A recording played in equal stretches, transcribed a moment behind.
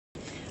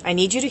I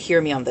need you to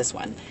hear me on this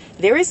one.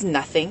 There is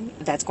nothing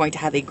that's going to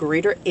have a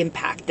greater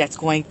impact, that's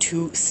going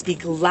to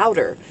speak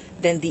louder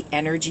than the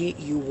energy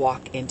you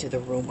walk into the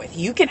room with.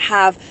 You can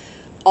have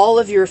all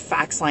of your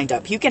facts lined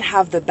up. You can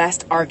have the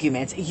best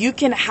arguments. You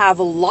can have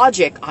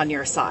logic on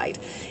your side.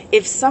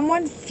 If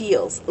someone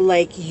feels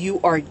like you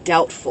are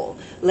doubtful,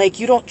 like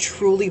you don't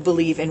truly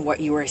believe in what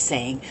you are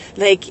saying,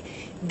 like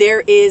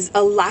there is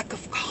a lack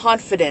of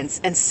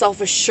confidence and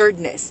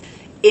self-assuredness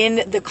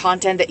in the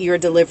content that you're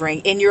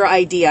delivering, in your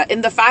idea,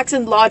 in the facts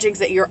and logics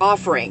that you're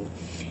offering,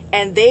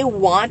 and they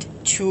want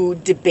to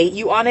debate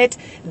you on it,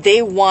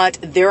 they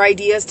want their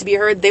ideas to be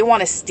heard, they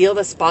want to steal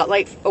the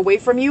spotlight away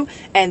from you,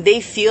 and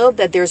they feel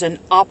that there's an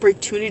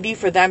opportunity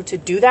for them to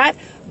do that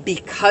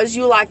because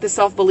you lack the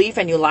self-belief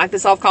and you lack the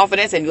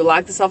self-confidence and you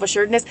lack the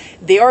self-assuredness,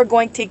 they are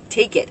going to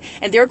take it.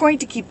 And they're going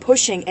to keep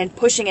pushing and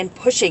pushing and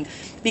pushing,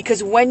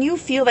 because when you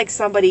feel like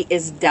somebody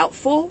is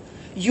doubtful,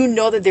 you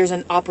know that there's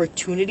an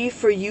opportunity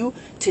for you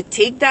to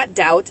take that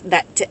doubt,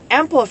 that to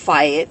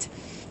amplify it,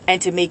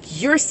 and to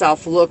make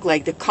yourself look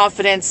like the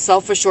confident,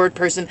 self-assured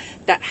person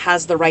that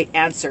has the right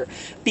answer.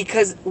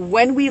 Because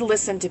when we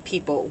listen to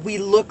people, we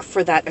look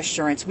for that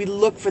assurance, we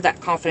look for that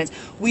confidence,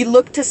 we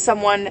look to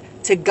someone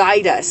to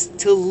guide us,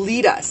 to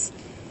lead us.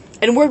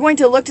 And we're going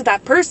to look to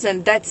that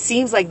person that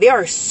seems like they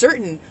are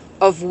certain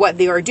of what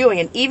they are doing.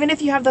 And even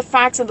if you have the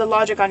facts and the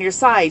logic on your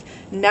side,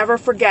 never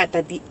forget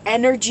that the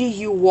energy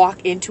you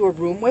walk into a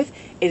room with,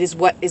 it is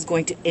what is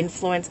going to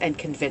influence and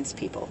convince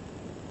people.